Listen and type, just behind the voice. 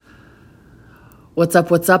What's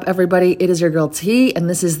up, everybody? It is your girl T, and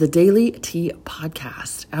this is the Daily T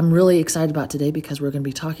Podcast. I'm really excited about today because we're going to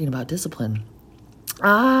be talking about discipline.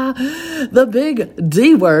 The big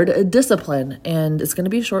D word, discipline. And it's going to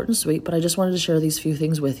be short and sweet, but I just wanted to share these few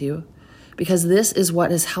things with you because this is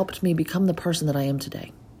what has helped me become the person that I am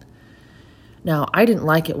today. Now, I didn't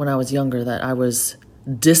like it when I was younger that I was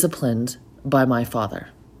disciplined by my father.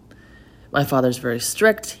 My father's very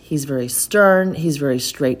strict, he's very stern, he's very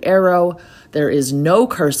straight arrow. There is no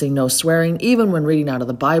cursing, no swearing. Even when reading out of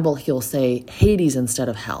the Bible, he'll say Hades instead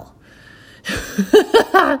of hell.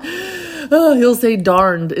 He'll say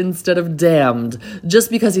darned instead of damned,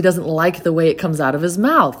 just because he doesn't like the way it comes out of his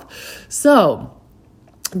mouth. So,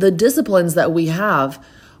 the disciplines that we have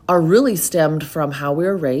are really stemmed from how we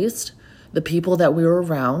were raised, the people that we were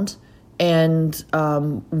around, and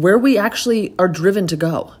where we actually are driven to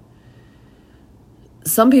go.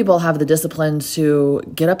 Some people have the discipline to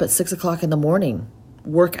get up at 6 o'clock in the morning,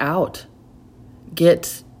 work out,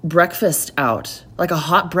 get breakfast out, like a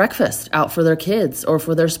hot breakfast out for their kids or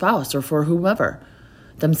for their spouse or for whomever,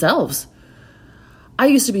 themselves. I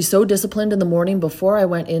used to be so disciplined in the morning before I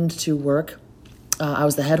went into work. I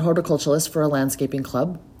was the head horticulturalist for a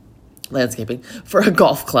for a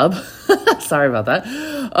golf club. Sorry about that.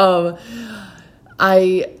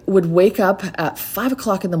 I would wake up at 5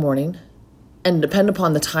 o'clock in the morning and depend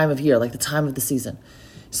upon the time of year, like the time of the season.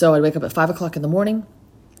 So I'd wake up at 5 o'clock in the morning.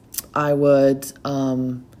 I would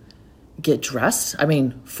get dressed,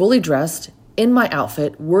 fully dressed, in my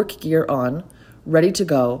outfit, work gear on, ready to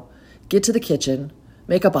go, get to the kitchen,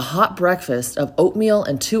 make up a hot breakfast of oatmeal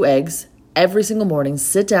and 2 eggs every single morning,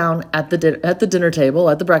 sit down at the dinner table,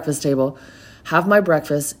 at the breakfast table, have my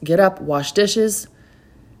breakfast, get up, wash dishes,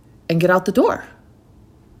 and get out the door.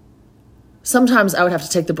 Sometimes I would have to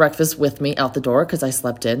take the breakfast with me out the door because I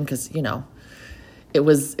slept in because, it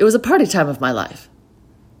was a party time of my life.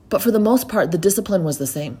 But for the most part, the discipline was the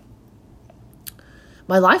same.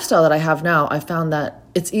 My lifestyle that I have now, I found that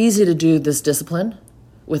it's easy to do this discipline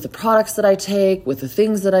with the products that I take, with the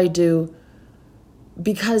things that I do,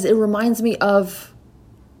 because it reminds me of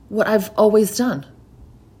what I've always done.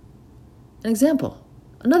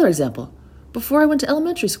 Another example, before I went to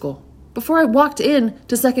elementary school. Before I walked in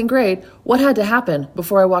to second grade, what had to happen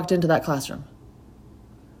before I walked into that classroom?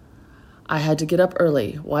 I had to get up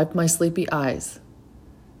early, wipe my sleepy eyes.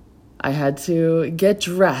 I had to get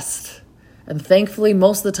dressed. And thankfully,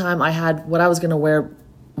 most of the time I had what I was going to wear.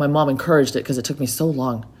 My mom encouraged it because it took me so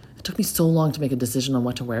long. It took me so long to make a decision on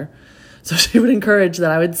what to wear. So she would encourage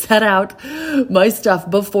that I would set out my stuff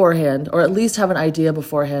beforehand, or at least have an idea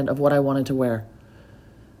beforehand of what I wanted to wear.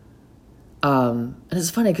 And it's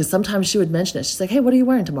funny because sometimes she would mention it. She's like, hey, what are you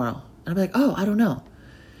wearing tomorrow? And I'd be like, oh, I don't know.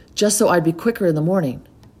 Just so I'd be quicker in the morning.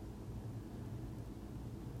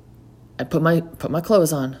 I put my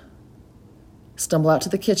clothes on, stumble out to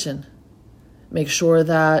the kitchen, make sure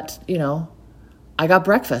that, I got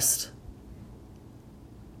breakfast.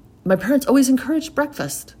 My parents always encouraged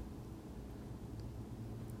breakfast.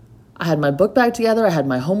 I had my book bag together. I had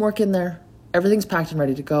my homework in there. Everything's packed and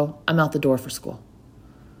ready to go. I'm out the door for school.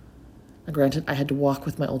 Now, granted, I had to walk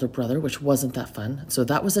with my older brother, which wasn't that fun. So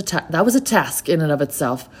that was a task in and of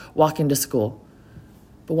itself, walking to school.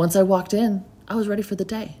 But once I walked in, I was ready for the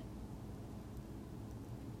day.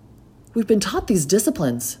 We've been taught these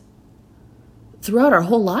disciplines throughout our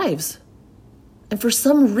whole lives. And for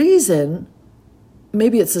some reason,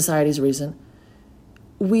 maybe it's society's reason,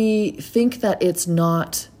 we think that it's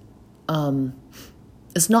not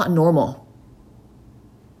normal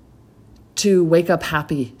to wake up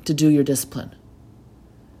happy to do your discipline.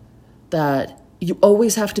 That you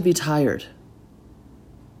always have to be tired.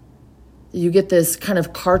 You get this kind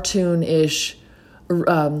of cartoon-ish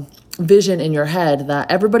vision in your head that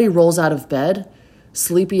everybody rolls out of bed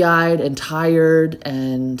sleepy-eyed and tired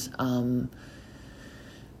and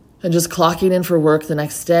just clocking in for work the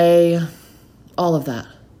next day, all of that.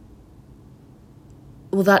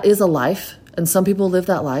 Well, that is a life, and some people live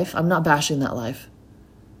that life. I'm not bashing that life.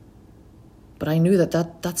 But I knew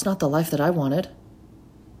that's not the life that I wanted.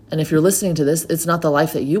 And if you're listening to this, it's not the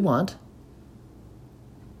life that you want.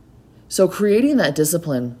 So creating that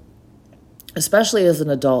discipline, especially as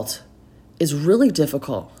an adult, is really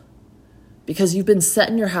difficult because you've been set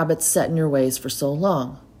in your habits, set in your ways for so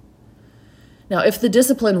long. Now, if the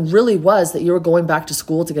discipline really was that you were going back to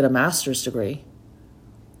school to get a master's degree,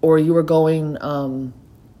 or you were going on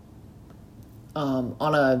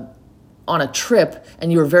a trip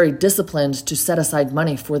and you were very disciplined to set aside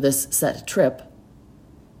money for this set trip,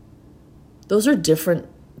 those are different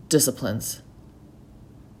disciplines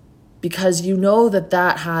because you know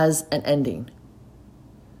that has an ending.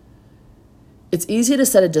 It's easy to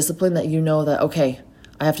set a discipline that you know that, okay,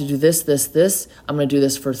 I have to do this, this, this. I'm going to do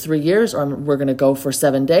this for 3 years, or we're going to go for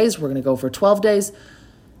 7 days. We're going to go for 12 days.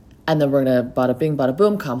 And then we're going to bada bing, bada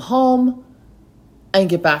boom, come home and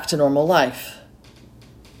get back to normal life.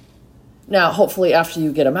 Now, hopefully after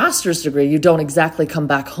you get a master's degree, you don't exactly come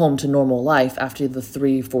back home to normal life after the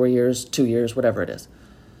 3, 4 years, 2 years, whatever it is.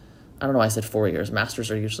 I don't know why I said 4 years. Masters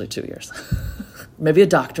are usually 2 years. Maybe a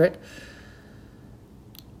doctorate.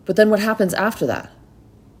 But then what happens after that?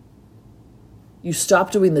 You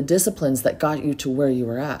stop doing the disciplines that got you to where you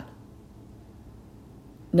were at.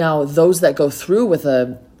 Now, those that go through with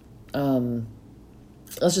let's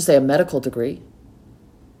just say a medical degree,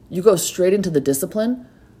 you go straight into the discipline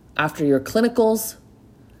after your clinicals,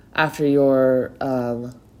 after your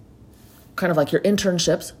kind of like your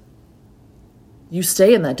internships. You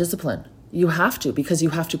stay in that discipline. You have to, because you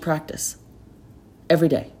have to practice every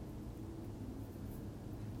day.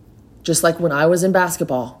 Just like when I was in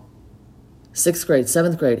basketball, 6th grade,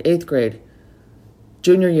 7th grade, 8th grade,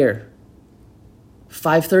 junior year,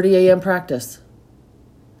 5:30 a.m. practice.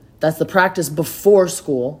 That's the practice before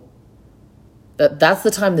school. That's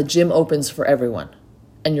the time the gym opens for everyone,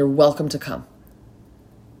 and you're welcome to come.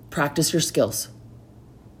 Practice your skills.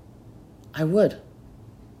 I would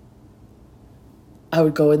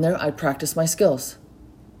go in there, I'd practice my skills.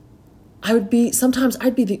 Sometimes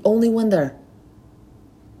I'd be the only one there.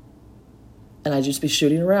 And I'd just be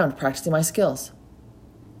shooting around, practicing my skills.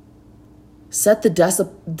 Set the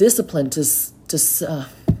discipline to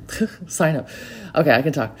sign up. Okay, I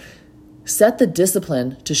can talk. Set the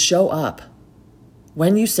discipline to show up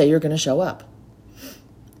when you say you're going to show up.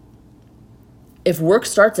 If work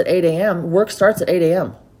starts at 8 a.m., work starts at 8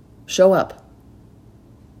 a.m. Show up.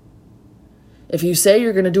 If you say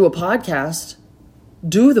you're going to do a podcast,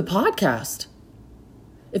 do the podcast.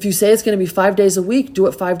 If you say it's going to be 5 days a week, do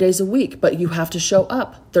it 5 days a week, but you have to show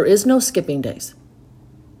up. There is no skipping days.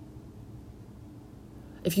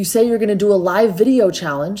 If you say you're going to do a live video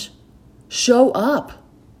challenge, show up.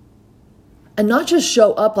 And not just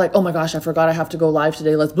show up like, oh my gosh, I forgot I have to go live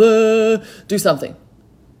today. Let's do something.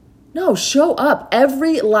 No, show up.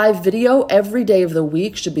 Every live video, every day of the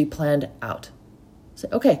week should be planned out. Say,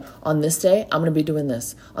 okay, on this day, I'm going to be doing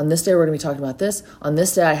this. On this day, we're going to be talking about this. On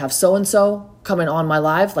this day, I have so-and-so coming on my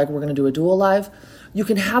live, like we're going to do a dual live. You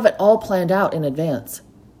can have it all planned out in advance.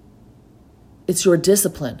 It's your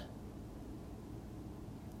discipline.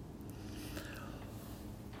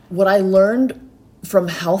 What I learned from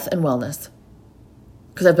health and wellness,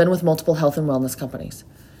 because I've been with multiple health and wellness companies,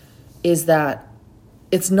 is that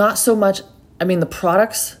it's not so much, the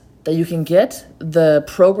products that you can get, the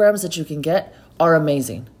programs that you can get are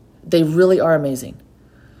amazing. They really are amazing.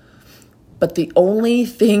 But the only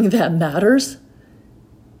thing that matters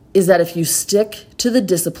is that if you stick to the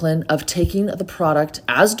discipline of taking the product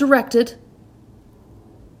as directed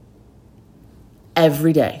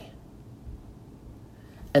every day.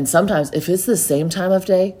 And sometimes if it's the same time of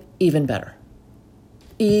day, even better.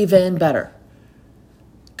 Even better.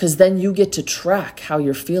 Because then you get to track how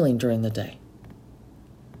you're feeling during the day.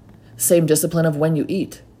 Same discipline of when you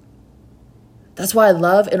eat. That's why I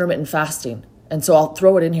love intermittent fasting. And so I'll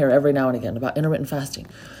throw it in here every now and again about intermittent fasting.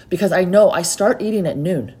 Because I know I start eating at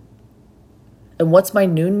noon. And what's my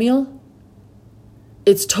noon meal?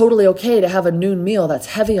 It's totally okay to have a noon meal that's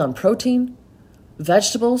heavy on protein,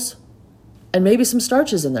 vegetables, and maybe some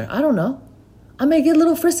starches in there. I don't know. I may get a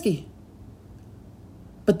little frisky.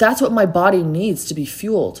 But that's what my body needs to be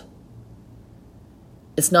fueled.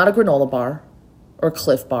 It's not a granola bar or a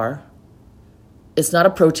Cliff Bar. It's not a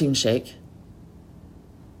protein shake.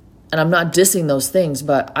 And I'm not dissing those things,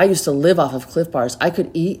 but I used to live off of Cliff Bars. I could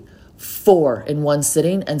eat 4 in one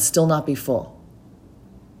sitting and still not be full.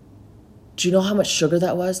 Do you know how much sugar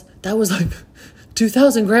that was? That was like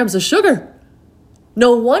 2,000 grams of sugar.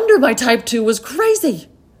 No wonder my type 2 was crazy.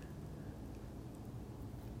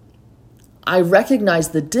 I recognize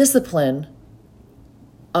the discipline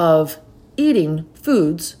of eating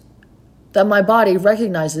foods that my body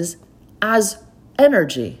recognizes as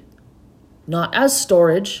energy, not as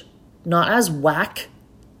storage, not as whack,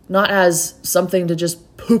 not as something to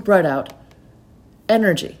just poop right out.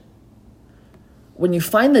 Energy. When you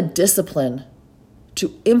find the discipline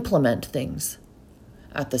to implement things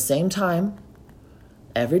at the same time,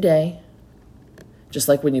 every day, just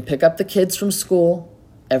like when you pick up the kids from school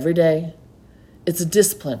every day, it's a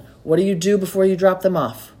discipline. What do you do before you drop them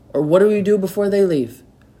off? Or what do you do before they leave?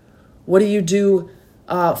 What do you do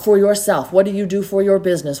for yourself? What do you do for your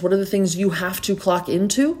business? What are the things you have to clock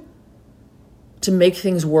into to make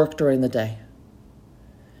things work during the day?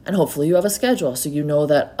 And hopefully you have a schedule so you know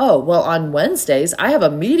that, oh, well, on Wednesdays, I have a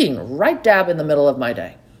meeting right dab in the middle of my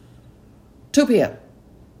day, 2 p.m.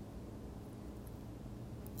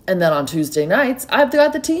 And then on Tuesday nights, I've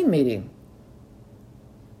got the team meeting.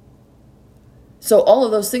 So all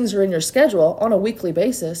of those things are in your schedule on a weekly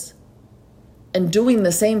basis. And doing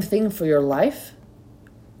the same thing for your life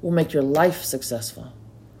will make your life successful.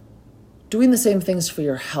 Doing the same things for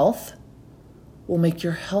your health will make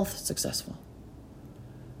your health successful.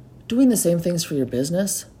 Doing the same things for your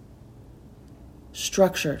business,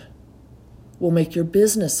 structured, will make your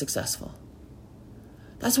business successful.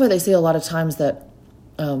 That's why they say a lot of times that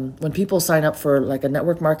when people sign up for like a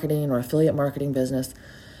network marketing or affiliate marketing business,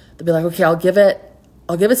 they'll be like, okay, I'll give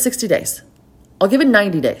it 60 days. I'll give it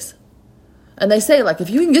 90 days. And they say, like, if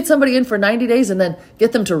you can get somebody in for 90 days and then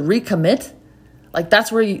get them to recommit, like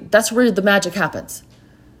that's where the magic happens.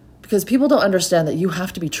 Because people don't understand that you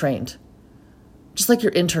have to be trained. Just like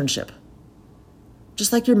your internship.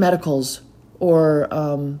 Just like your medicals or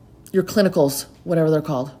your clinicals, whatever they're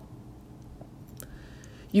called.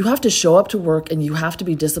 You have to show up to work and you have to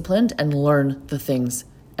be disciplined and learn the things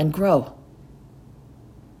and grow.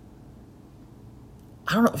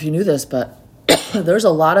 I don't know if you knew this, but there's a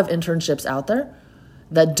lot of internships out there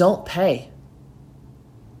that don't pay.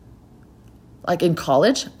 Like in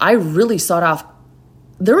college, I really sought off.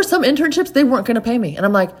 There were some internships, they weren't going to pay me. And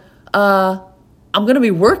I'm like, I'm going to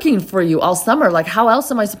be working for you all summer. Like, how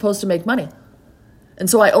else am I supposed to make money? And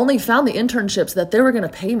so I only found the internships that they were going to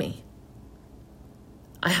pay me.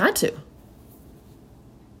 I had to.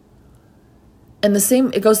 And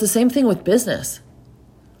it goes the same thing with business.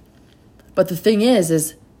 But the thing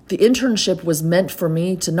is the internship was meant for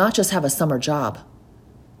me to not just have a summer job.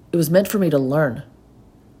 It was meant for me to learn.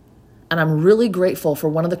 And I'm really grateful for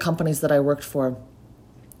one of the companies that I worked for.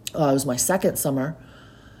 It was my second summer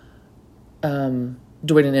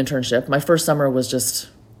doing an internship. My first summer was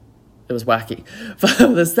it was wacky.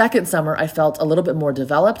 But the second summer, I felt a little bit more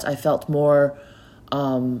developed. I felt more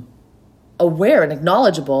aware and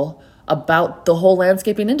knowledgeable about the whole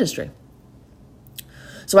landscaping industry.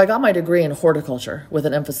 So I got my degree in horticulture with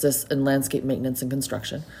an emphasis in landscape maintenance and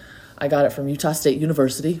construction. I got it from Utah State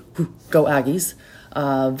University. Go Aggies.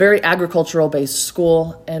 Very agricultural-based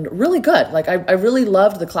school and really good. Like I really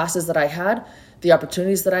loved the classes that I had, the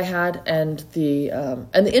opportunities that I had, and the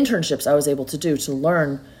internships I was able to do to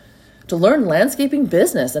learn landscaping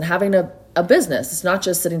business and having a business. It's not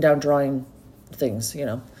just sitting down drawing things,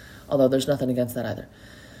 although there's nothing against that either.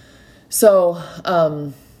 So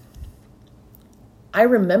I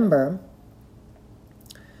remember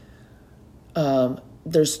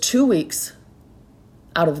there's 2 weeks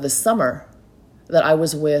out of the summer that I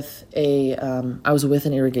was with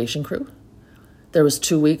an irrigation crew. There was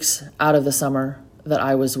 2 weeks out of the summer that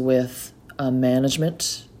I was with a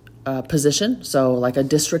management position, so like a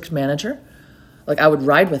district manager. Like I would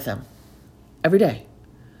ride with them every day.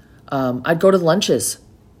 I'd go to lunches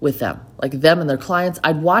with them, like them and their clients.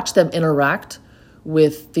 I'd watch them interact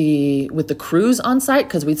with the crews on site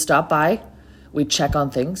because we'd stop by, we'd check on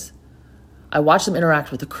things. I watched them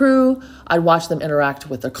interact with the crew. I'd watch them interact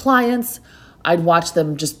with their clients. I'd watch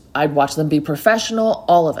them be professional,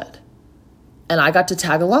 all of it. And I got to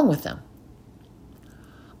tag along with them.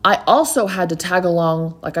 I also had to tag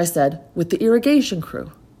along, like I said, with the irrigation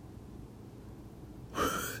crew.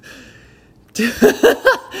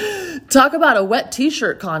 Talk about a wet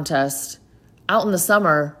t-shirt contest out in the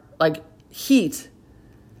summer, like heat,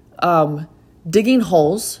 digging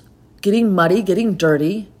holes, getting muddy, getting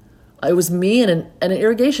dirty. It was me and an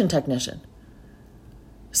irrigation technician.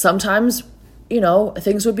 Sometimes,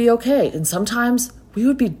 things would be okay. And sometimes we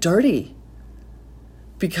would be dirty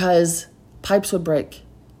because pipes would break.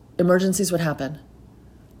 Emergencies would happen.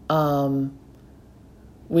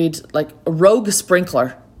 We'd like a rogue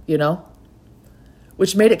sprinkler,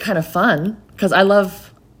 which made it kind of fun because I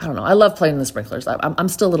love playing in the sprinklers. I'm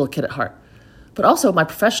still a little kid at heart. But also at my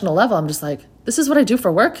professional level, I'm just like, this is what I do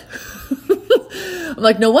for work. I'm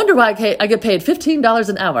like, no wonder why I get paid $15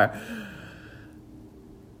 an hour.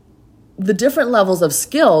 The different levels of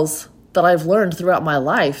skills that I've learned throughout my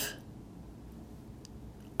life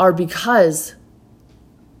are because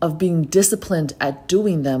of being disciplined at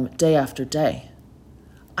doing them day after day.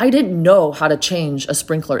 I didn't know how to change a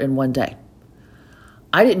sprinkler in one day.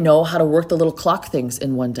 I didn't know how to work the little clock things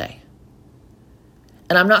in one day.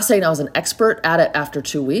 And I'm not saying I was an expert at it after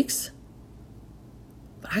 2 weeks.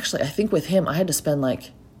 But actually, I think with him, I had to spend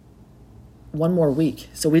like one more week.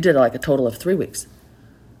 So we did like a total of 3 weeks.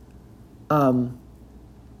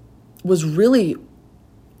 Was really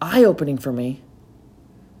eye-opening for me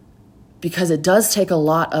because it does take a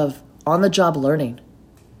lot of on-the-job learning.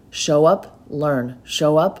 Show up, learn.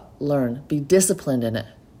 Show up, learn. Be disciplined in it.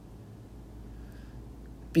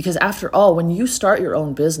 Because after all, when you start your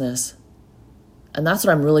own business, and that's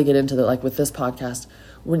what I'm really getting into, like with this podcast,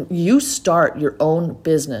 when you start your own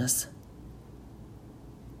business,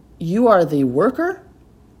 you are the worker,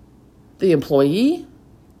 the employee,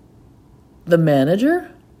 the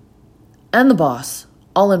manager, and the boss,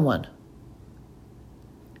 all in one.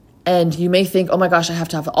 And you may think, oh my gosh, I have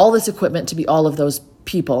to have all this equipment to be all of those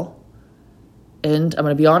people. And I'm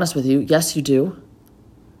going to be honest with you. Yes, you do.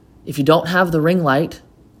 If you don't have the ring light,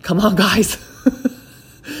 come on, guys.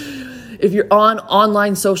 If you're on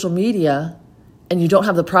online social media and you don't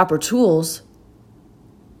have the proper tools,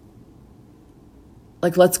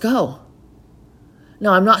 like, let's go.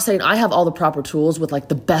 Now, I'm not saying I have all the proper tools with like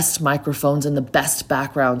the best microphones and the best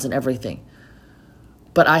backgrounds and everything,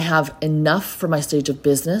 but I have enough for my stage of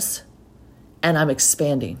business and I'm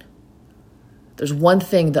expanding. There's one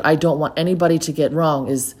thing that I don't want anybody to get wrong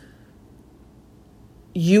is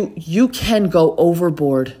you can go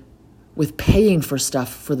overboard with paying for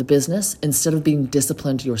stuff for the business instead of being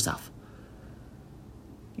disciplined yourself.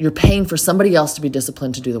 You're paying for somebody else to be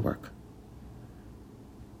disciplined to do the work.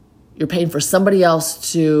 You're paying for somebody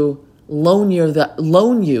else to loan you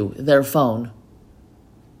their phone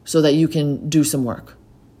so that you can do some work.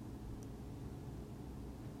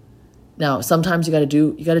 Now, sometimes you got to do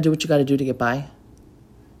what you got to do to get by.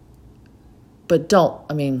 But don't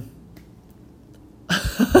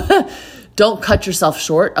cut yourself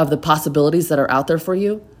short of the possibilities that are out there for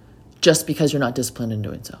you just because you're not disciplined in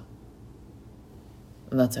doing so.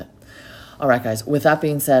 And that's it. All right, guys. With that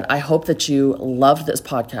being said, I hope that you loved this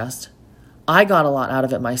podcast. I got a lot out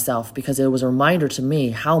of it myself because it was a reminder to me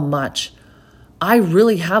how much I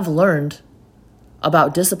really have learned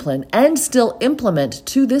about discipline and still implement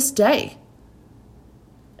to this day,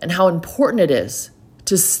 and how important it is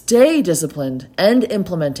to stay disciplined and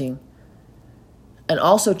implementing, and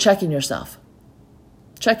also checking yourself.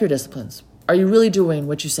 Check your disciplines. Are you really doing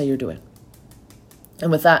what you say you're doing?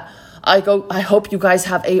 And with that, I hope you guys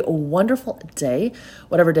have a wonderful day,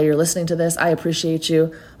 whatever day you're listening to this. I appreciate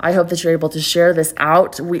you. I hope that you're able to share this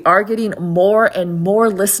out. We are getting more and more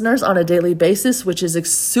listeners on a daily basis, which is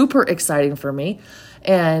super exciting for me.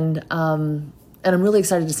 And I'm really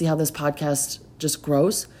excited to see how this podcast just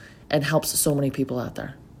grows and helps so many people out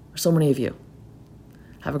there, so many of you.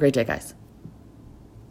 Have a great day, guys.